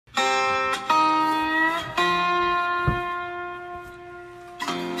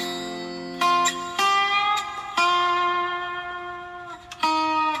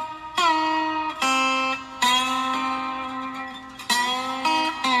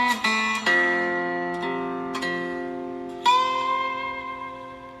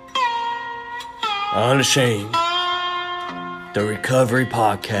Unashamed, the Recovery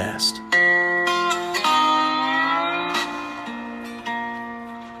Podcast.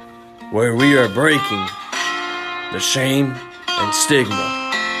 Where we are breaking the shame and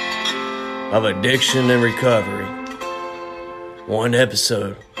stigma of addiction and recovery, one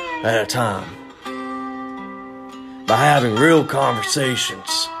episode at a time, by having real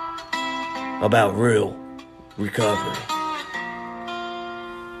conversations about real recovery.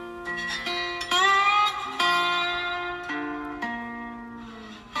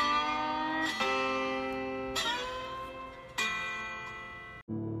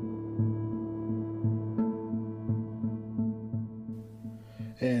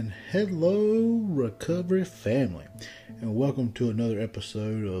 And hello, recovery family, and welcome to another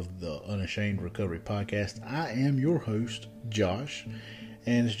episode of the Unashamed Recovery Podcast. I am your host, Josh,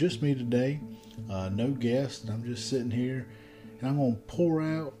 and it's just me today, no guest. I'm just sitting here, and I'm going to pour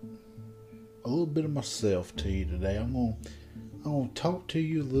out a little bit of myself to you today. I'm going to talk to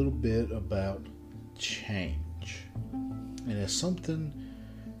you a little bit about change, and it's something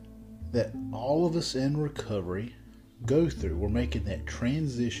that all of us in recovery go through. We're making that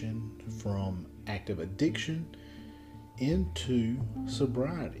transition from active addiction into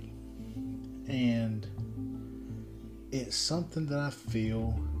sobriety, and it's something that I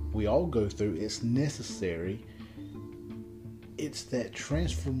feel we all go through. It's necessary. It's that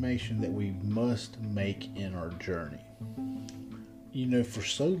transformation that we must make in our journey. You know, for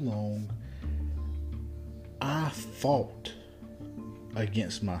so long I fought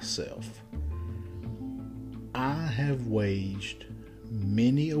against myself. I have waged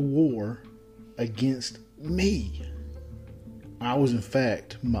many a war against me. I was, in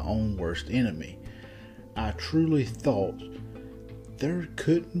fact, my own worst enemy. I truly thought there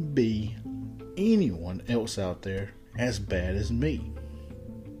couldn't be anyone else out there as bad as me.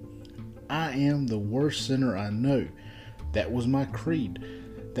 I am the worst sinner I know. That was my creed.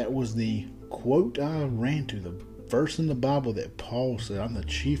 That was the quote I ran to, the verse in the Bible that Paul said, I'm the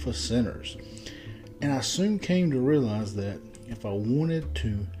chief of sinners. And I soon came to realize that if I wanted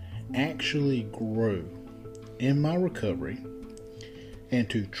to actually grow in my recovery and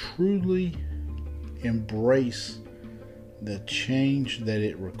to truly embrace the change that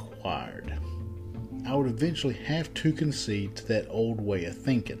it required, I would eventually have to concede to that old way of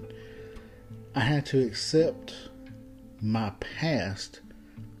thinking. I had to accept my past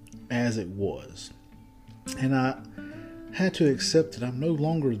as it was. And I had to accept that I'm no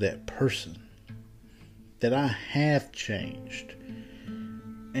longer that person, that I have changed,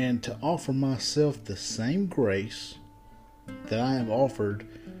 and to offer myself the same grace that I have offered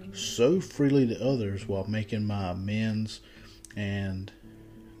so freely to others while making my amends and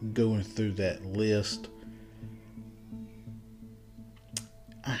going through that list.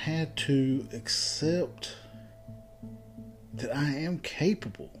 I had to accept that I am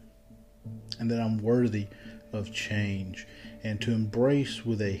capable and that I'm worthy of change, and to embrace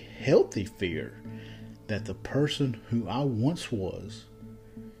with a healthy fear that the person who I once was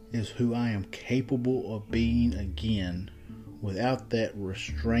is who I am capable of being again without that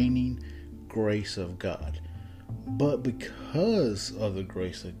restraining grace of God. But because of the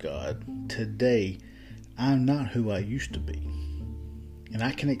grace of God, today I'm not who I used to be. And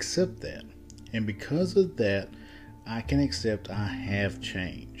I can accept that. And because of that, I can accept I have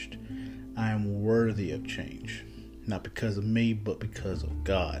changed. I am worthy of change. Not because of me, but because of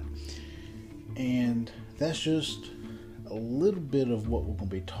God. And that's just a little bit of what we're going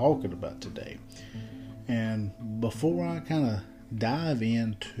to be talking about today. And before I kind of dive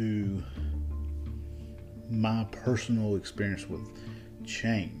into my personal experience with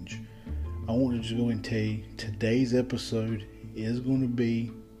change, I want to just go and tell you today's episode is going to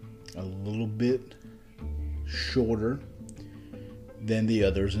be a little bit shorter than the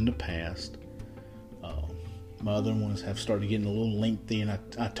others in the past. My other ones have started getting a little lengthy, and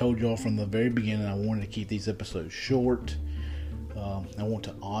I told y'all from the very beginning I wanted to keep these episodes short. I want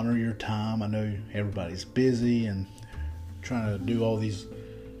to honor your time. I know everybody's busy and trying to do all these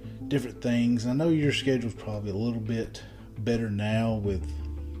different things. I know your schedule's probably a little bit better now with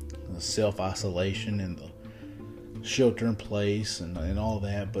the self-isolation and the shelter in place and all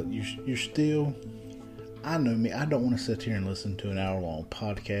that, but you're still, I know me, I don't want to sit here and listen to an hour-long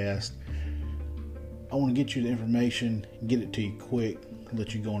podcast. I want to get you the information, get it to you quick,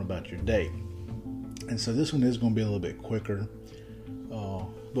 let you go on about your day. And so this one is going to be a little bit quicker.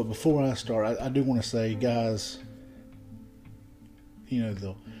 But before I start, I do want to say, guys,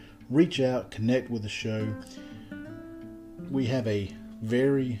 they'll reach out, connect with the show. We have a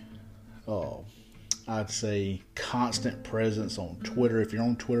very, I'd say, constant presence on Twitter. If you're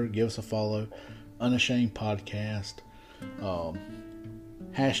on Twitter, give us a follow. Unashamed Podcast.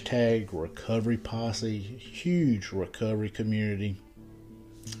 Hashtag Recovery Posse. Huge recovery community.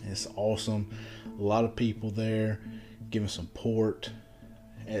 It's awesome. A lot of people there giving support.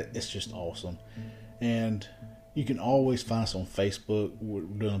 It's just awesome. And you can always find us on Facebook. We're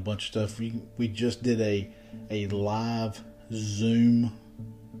doing a bunch of stuff. We just did a live Zoom,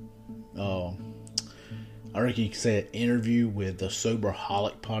 I reckon you could say, an interview with the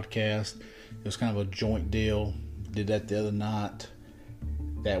Soberholic podcast. It was kind of a joint deal. Did that the other night.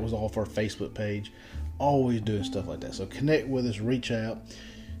 That was off our Facebook page. Always doing stuff like that. So connect with us, reach out.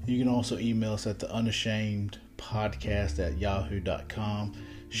 You can also email us at the unashamedpodcast@yahoo.com.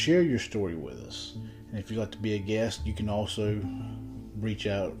 Share your story with us. And if you'd like to be a guest, you can also reach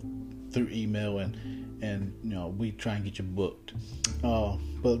out through email and we try and get you booked.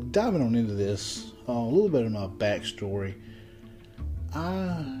 But diving on into this, a little bit of my backstory.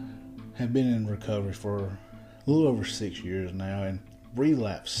 I have been in recovery for a little over 6 years now and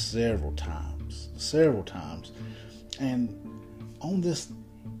relapsed several times. And on this,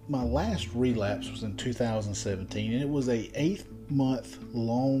 my last relapse was in 2017, and it was a 8-month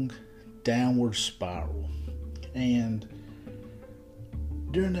long downward spiral. And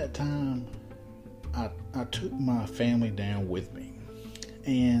during that time, I took my family down with me.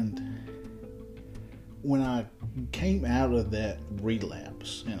 And when I came out of that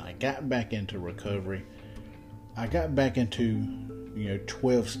relapse and I got back into recovery, I got back into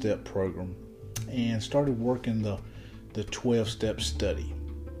 12-step program and started working the 12-step study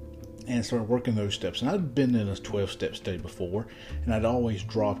and started working those steps. And I'd been in a 12-step study before, and I'd always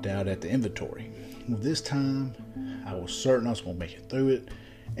dropped out at the inventory. Well, this time I was certain I was going to make it through it,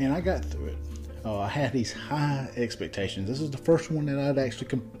 and I got through it. I had these high expectations. This is the first one that I'd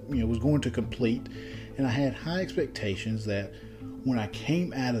actually was going to complete, and I had high expectations that when I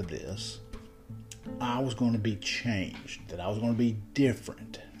came out of this, I was going to be changed, that I was going to be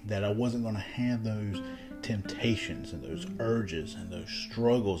different, that I wasn't going to have those temptations and those urges and those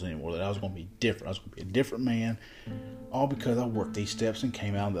struggles anymore, that I was going to be different. I was going to be a different man, all because I worked these steps and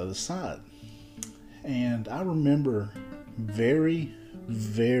came out on the other side. And I remember very,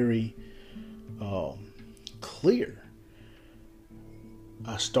 very clear.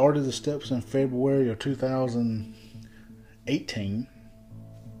 I started the steps in February of 2018,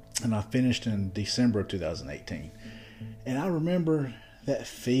 and I finished in December of 2018. And I remember that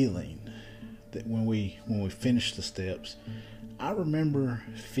feeling that when we finished the steps, I remember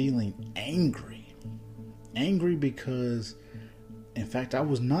feeling angry because, in fact, I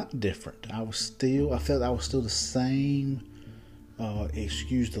was not different. I felt I was still the same.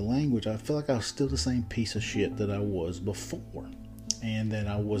 Excuse the language. I felt like I was still the same piece of shit that I was before, and that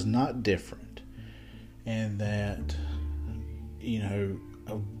I was not different, and that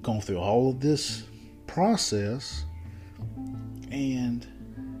I've gone through all of this process, and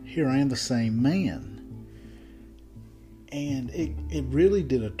here I am, the same man. And it really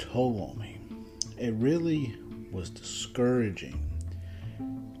did a toll on me. It really was discouraging,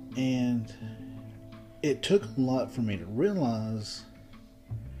 and it took a lot for me to realize,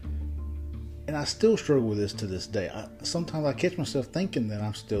 and I still struggle with this to this day. Sometimes I catch myself thinking that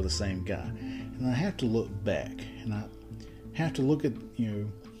I'm still the same guy, and I have to look back, and I have to look at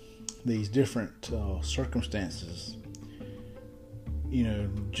these different circumstances.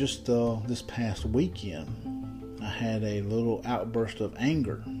 Just this past weekend, I had a little outburst of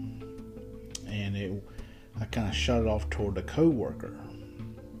anger, and I kind of shot it off toward a coworker.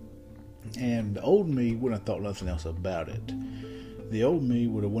 And the old me wouldn't have thought nothing else about it. The old me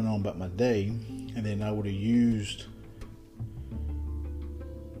would have went on about my day, and then I would have used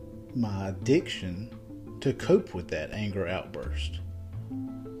my addiction to cope with that anger outburst.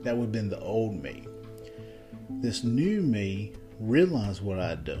 That would have been the old me. This new me realized what I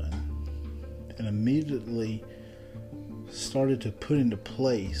had done and immediately started to put into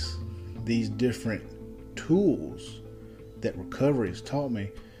place these different tools that recovery has taught me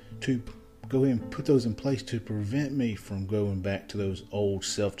to go ahead and put those in place to prevent me from going back to those old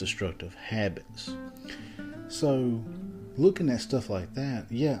self-destructive habits. So looking at stuff like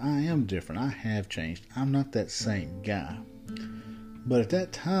that, yeah, I am different. I have changed. I'm not that same guy. But at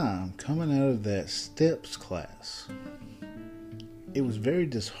that time, coming out of that steps class, it was very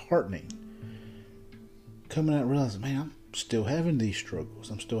disheartening. Coming out and realizing, man, I'm still having these struggles.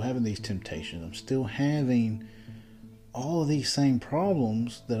 I'm still having these temptations. I'm still having all of these same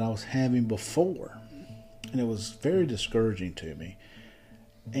problems that I was having before. And it was very discouraging to me.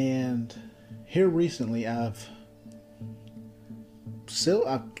 And here recently, I've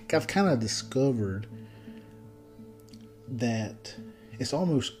kind of discovered that it's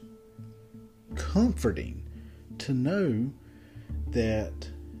almost comforting to know that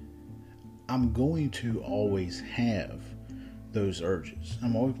I'm going to always have those urges.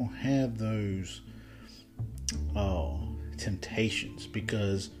 I'm always going to have those temptations,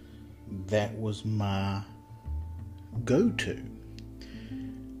 because that was my go-to.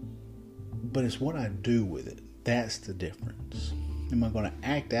 But it's what I do with it. That's the difference. Am I going to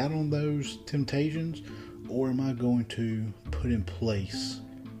act out on those temptations, or am I going to put in place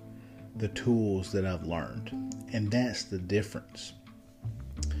the tools that I've learned? And that's the difference.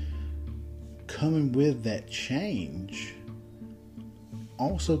 Coming with that change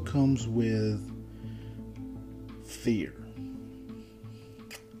also comes with fear.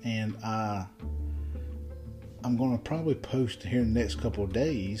 And I'm going to probably post here in the next couple of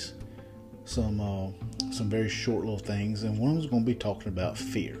days some very short little things, and one of them is going to be talking about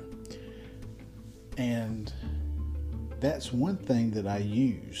fear. And that's one thing that I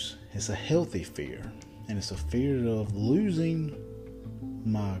use. It's a healthy fear, and it's a fear of losing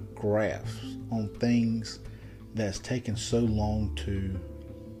my grasp on things that's taken so long to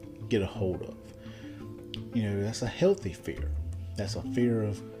get a hold of. That's a healthy fear. That's a fear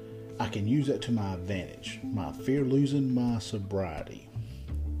of, I can use that to my advantage. My fear of losing my sobriety.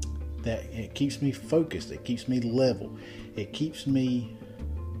 That it keeps me focused. It keeps me level. It keeps me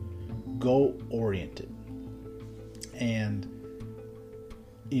goal oriented. And,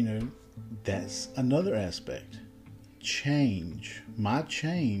 that's another aspect. Change. My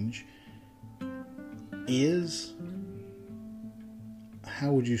change is,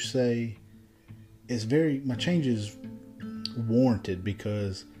 how would you say, my change is warranted,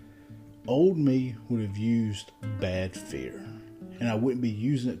 because old me would have used bad fear, and I wouldn't be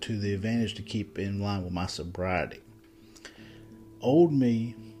using it to the advantage to keep in line with my sobriety. Old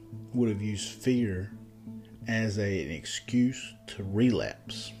me would have used fear as an excuse to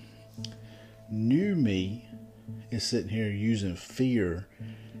relapse. New me is sitting here using fear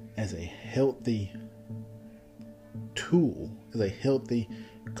as a healthy tool, as a healthy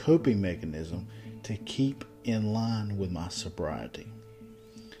coping mechanism to keep in line with my sobriety.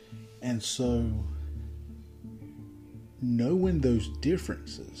 And so, knowing those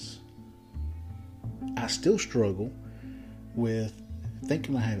differences, I still struggle with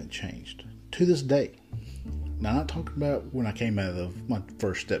thinking I haven't changed to this day. Now, I'm not talking about when I came out of my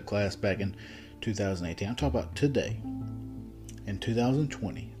first step class back in 2018. I'm talking about today, in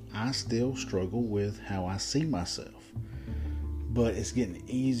 2020. I still struggle with how I see myself. But it's getting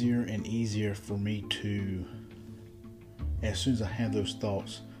easier and easier for me to, as soon as I have those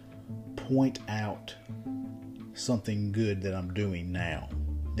thoughts, point out something good that I'm doing now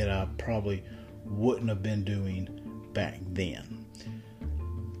that I probably wouldn't have been doing back then.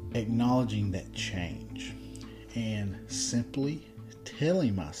 Acknowledging that change and simply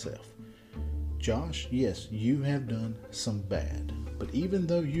telling myself, Josh, yes, you have done some bad, but even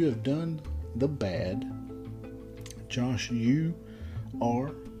though you have done the bad, Josh, you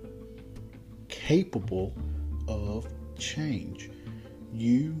are capable of change.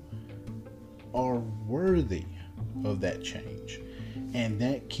 You are worthy of that change. And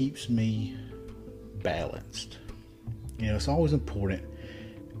that keeps me balanced. It's always important,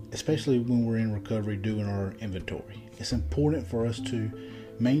 especially when we're in recovery doing our inventory. It's important for us to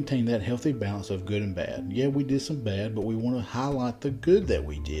maintain that healthy balance of good and bad. Yeah, we did some bad, but we want to highlight the good that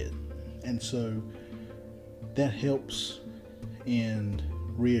we did. And so that helps in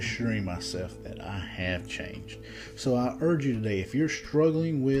reassuring myself that I have changed. So I urge you today, if you're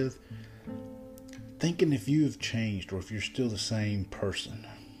struggling with thinking if you have changed or if you're still the same person,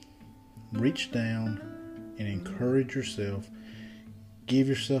 reach down and encourage yourself. Give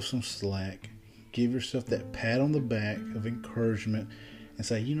yourself some slack. Give yourself that pat on the back of encouragement and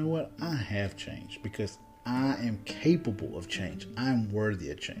say, you know what? I have changed because I am capable of change. I'm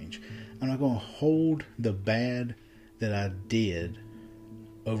worthy of change. I'm not going to hold the bad that I did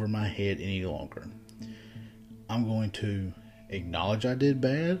over my head any longer. I'm going to acknowledge I did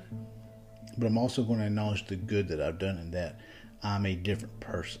bad, but I'm also going to acknowledge the good that I've done and that I'm a different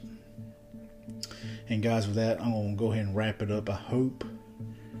person. And guys, with that, I'm going to go ahead and wrap it up. I hope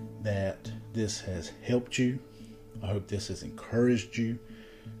that this has helped you. I hope this has encouraged you.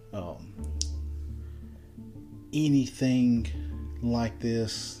 Anything like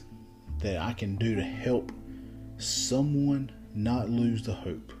this that I can do to help someone not lose the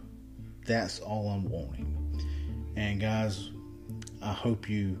hope, that's all I'm wanting. And guys, I hope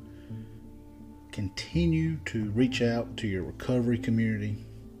you continue to reach out to your recovery community,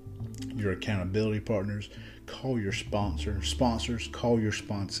 your accountability partners. Call your sponsors, call your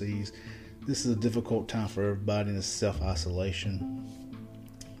sponsees. This is a difficult time for everybody in this self-isolation.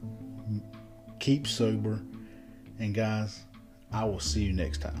 keep sober, and guys, I will see you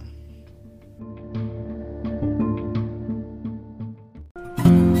next time.